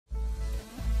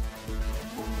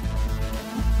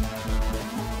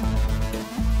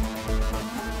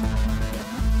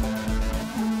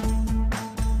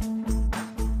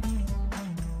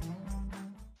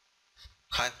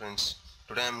friends,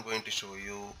 today I am going to show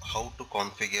you how to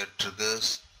configure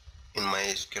triggers in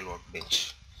MySQL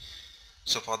Workbench.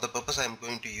 So for the purpose I am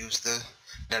going to use the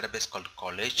database called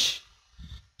college.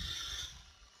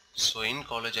 So in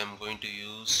college I am going to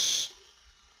use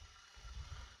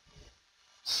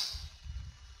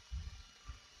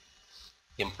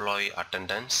employee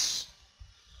attendance.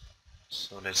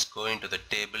 So let's go into the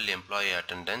table employee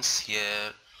attendance.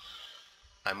 Here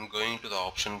I'm going to the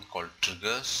option called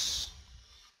triggers.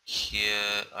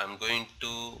 Here I'm going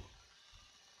to,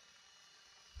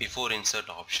 before insert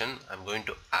option, I'm going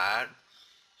to add.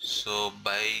 So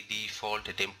by default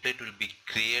a template will be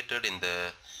created in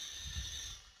the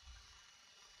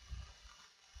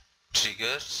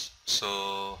triggers.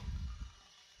 So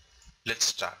let's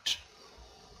start.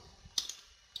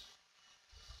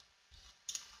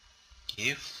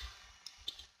 If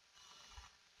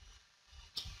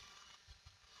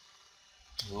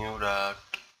new dot,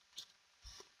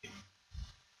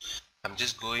 I'm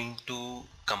just going to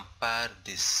compare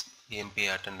this EMP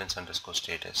attendance underscore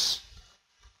status.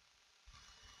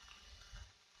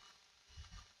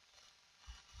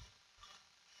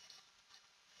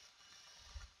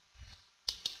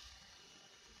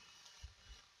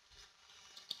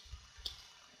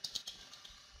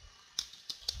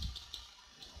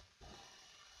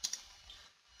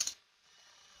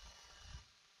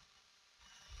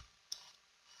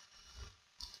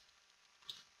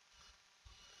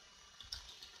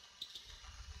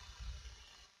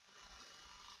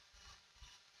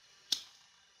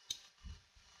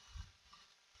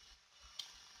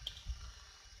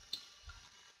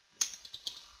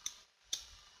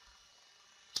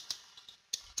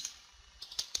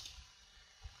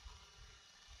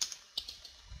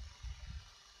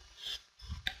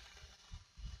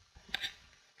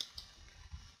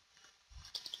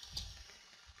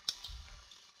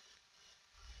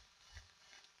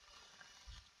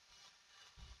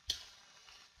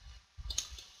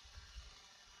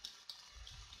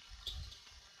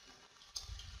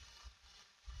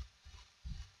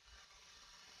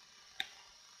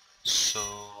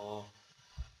 So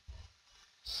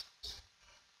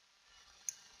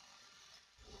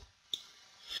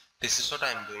this is what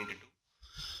I'm going to do.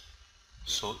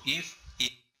 So if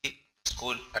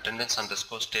school attendance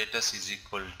underscore status is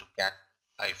equal to cat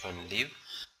hyphen leave,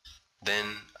 then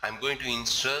I'm going to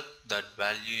insert that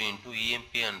value into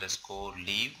EMP underscore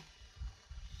leave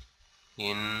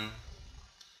in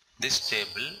this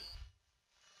table,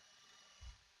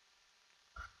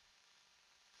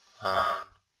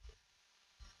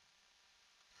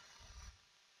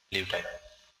 leave type.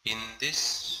 In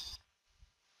this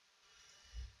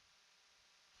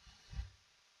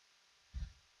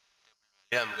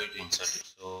I'm going to insert it.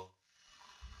 So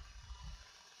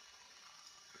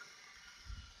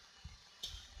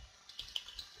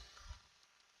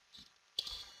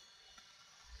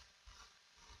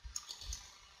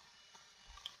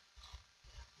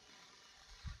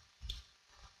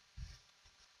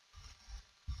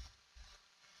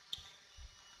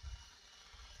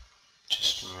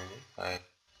just a minute.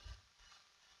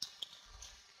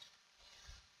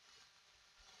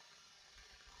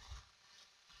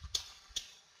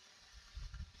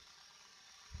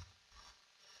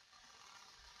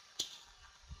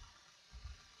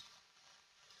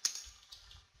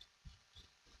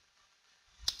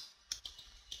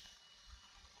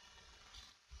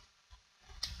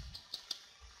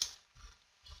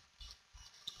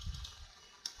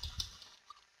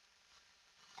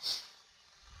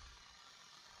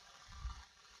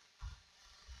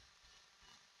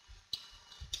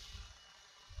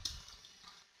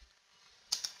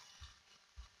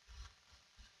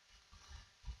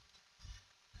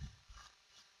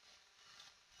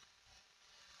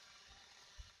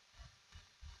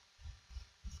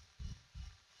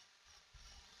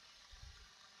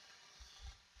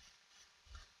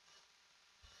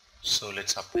 So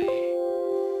let's apply.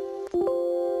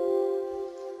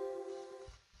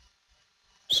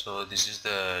 So this is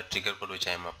the trigger code which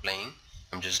I am applying.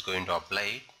 I'm just going to apply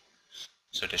it.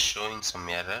 So it is showing some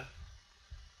error.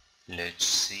 Let's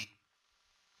see.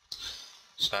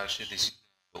 So actually this is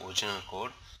the original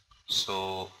code.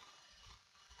 So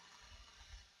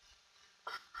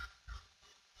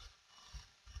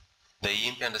the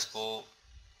EMP underscore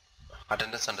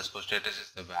attendance underscore status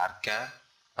is the varchar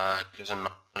and it is a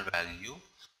normal value,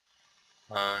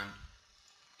 and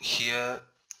here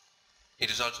it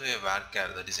is also a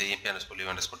varchar, that is a EMP underscore leave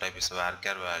underscore type is a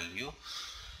varchar value,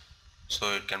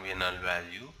 so it can be a null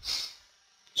value.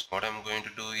 So what I'm going to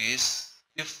do is,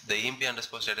 if the EMP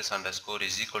underscore status underscore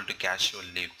is equal to casual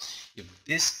leave, if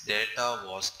this data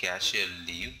was casual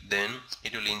leave, then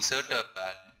it will insert a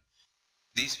value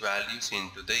these values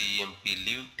into the EMP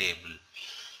leave table.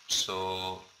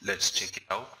 So let's check it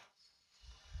out.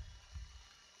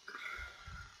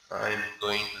 I'm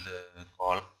going to the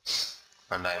column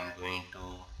and I'm going to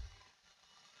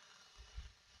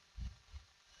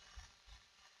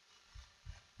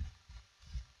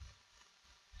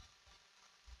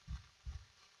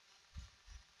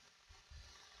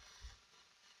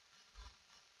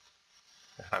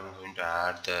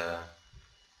add the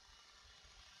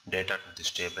data to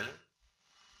this table.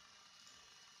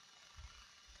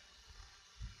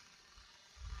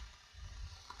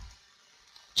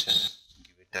 Just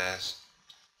give it as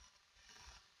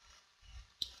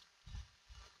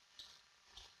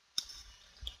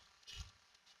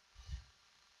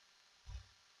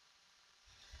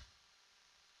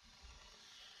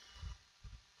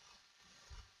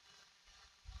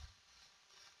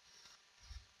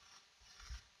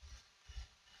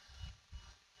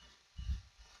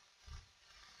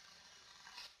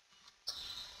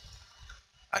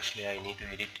actually I need to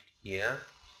edit here.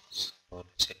 So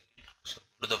let's edit. So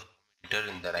go to the editor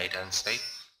in the right hand side,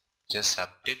 just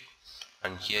submit it,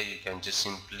 and here you can just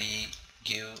simply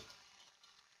give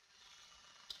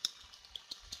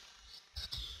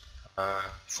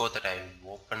before that I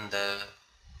will open the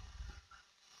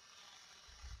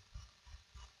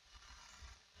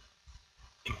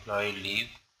employee leave,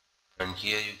 and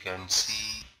here you can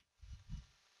see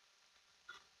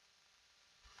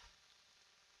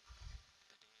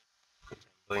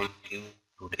going to give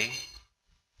today,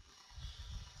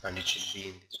 and it should be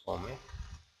in this format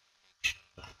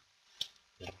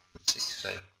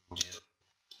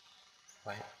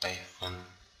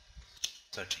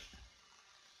 6.0.5-30,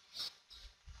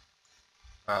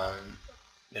 and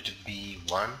let it be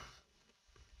 1.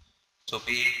 So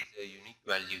P is a unique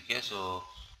value here, so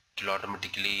it will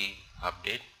automatically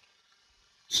update.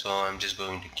 So I'm just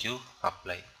going to queue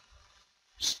apply.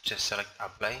 Just select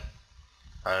apply,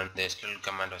 and the SQL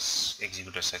command was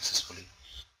executed successfully.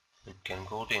 You can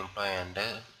go to employee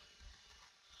under,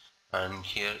 and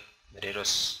here the data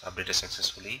was updated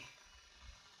successfully.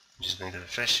 I'm just going to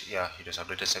refresh. Yeah, it was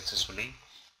updated successfully.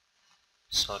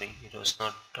 Sorry, it was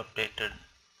not updated.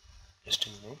 Just a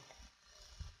minute.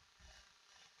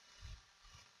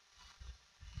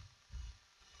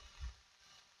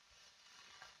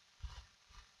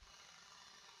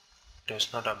 It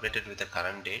was not updated with the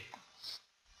current date.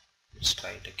 Let's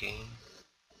try it again.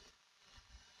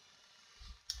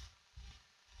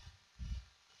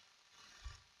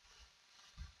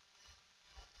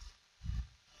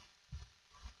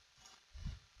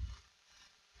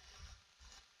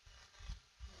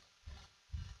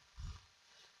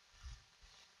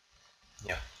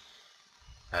 Yeah,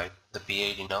 I have the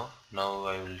PID now. Now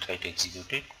I will try to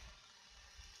execute it.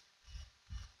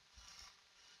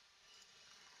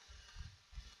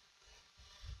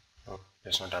 Oh,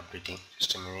 it's not updating.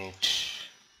 Just a minute.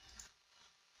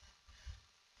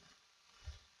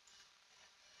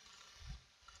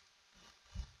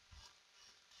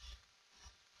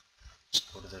 Let's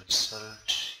go to the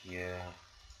result. Here,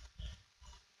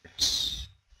 let's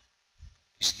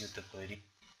execute the query.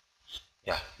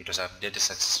 Yeah, it was updated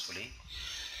successfully.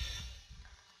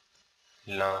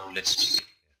 Now let's check it.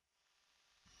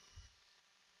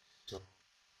 So,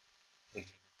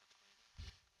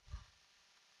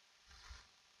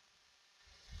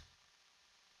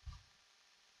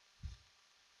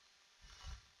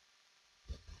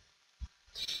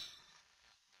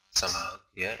 some bug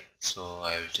here, so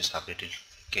I will just update it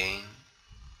again.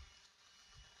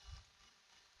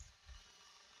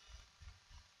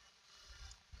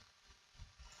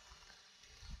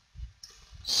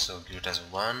 So give it as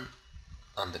 1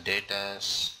 on the data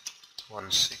as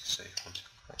 16.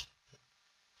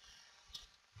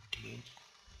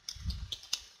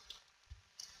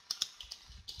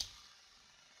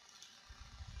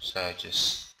 So I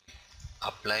just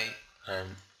apply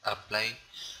and apply.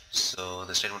 So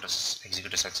the statement was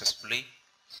executed successfully.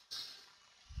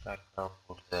 Right now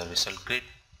go to the result grid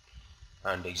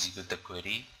and execute the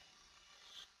query,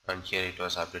 and here it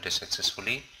was updated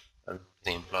successfully, and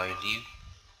the employee leave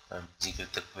and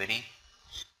execute the query,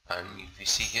 and if you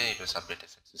see here it was updated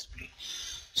successfully.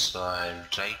 So I'll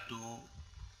try to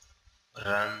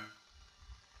run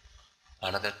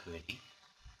another query.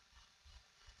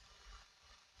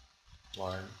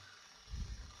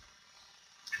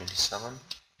 127.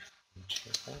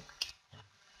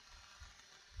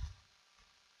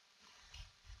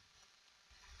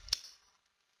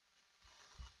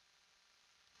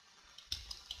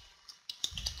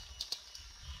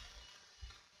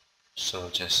 So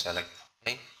just select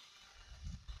apply.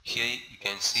 Here you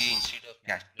can see instead of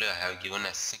cash flow I have given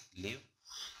a sick leave.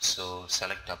 So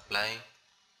select apply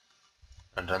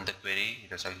and run the query.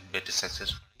 It has get it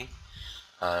successfully,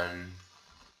 and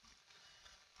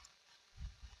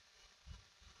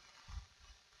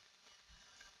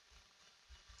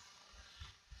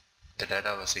the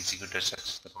data was executed,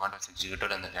 the command was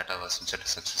executed and the data was inserted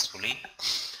successfully.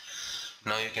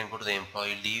 Now you can go to the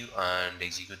employee leave and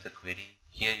execute the query.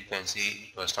 Here you can see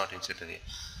it was not inserted here.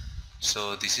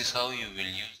 So this is how you will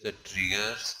use the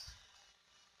triggers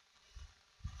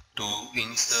to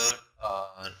insert or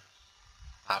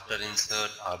after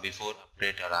insert or before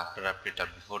update or after update or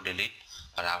before delete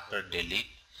or after delete.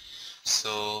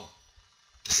 So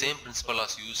the same principle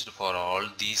was used for all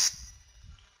these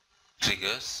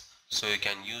triggers, so you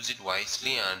can use it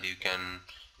wisely and you can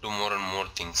do more and more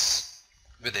things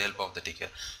with the help of the trigger.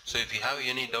 So if you have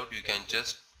any doubt, you can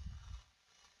just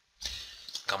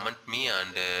comment me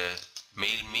and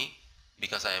mail me,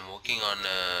 because I am working on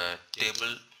a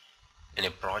table in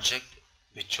a project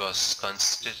which was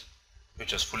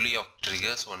fully of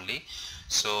triggers only.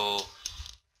 So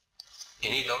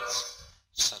any doubts,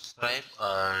 subscribe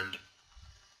and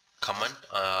comment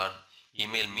or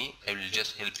email me. I will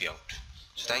just help you out.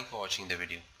 So thanks for watching the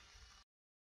video.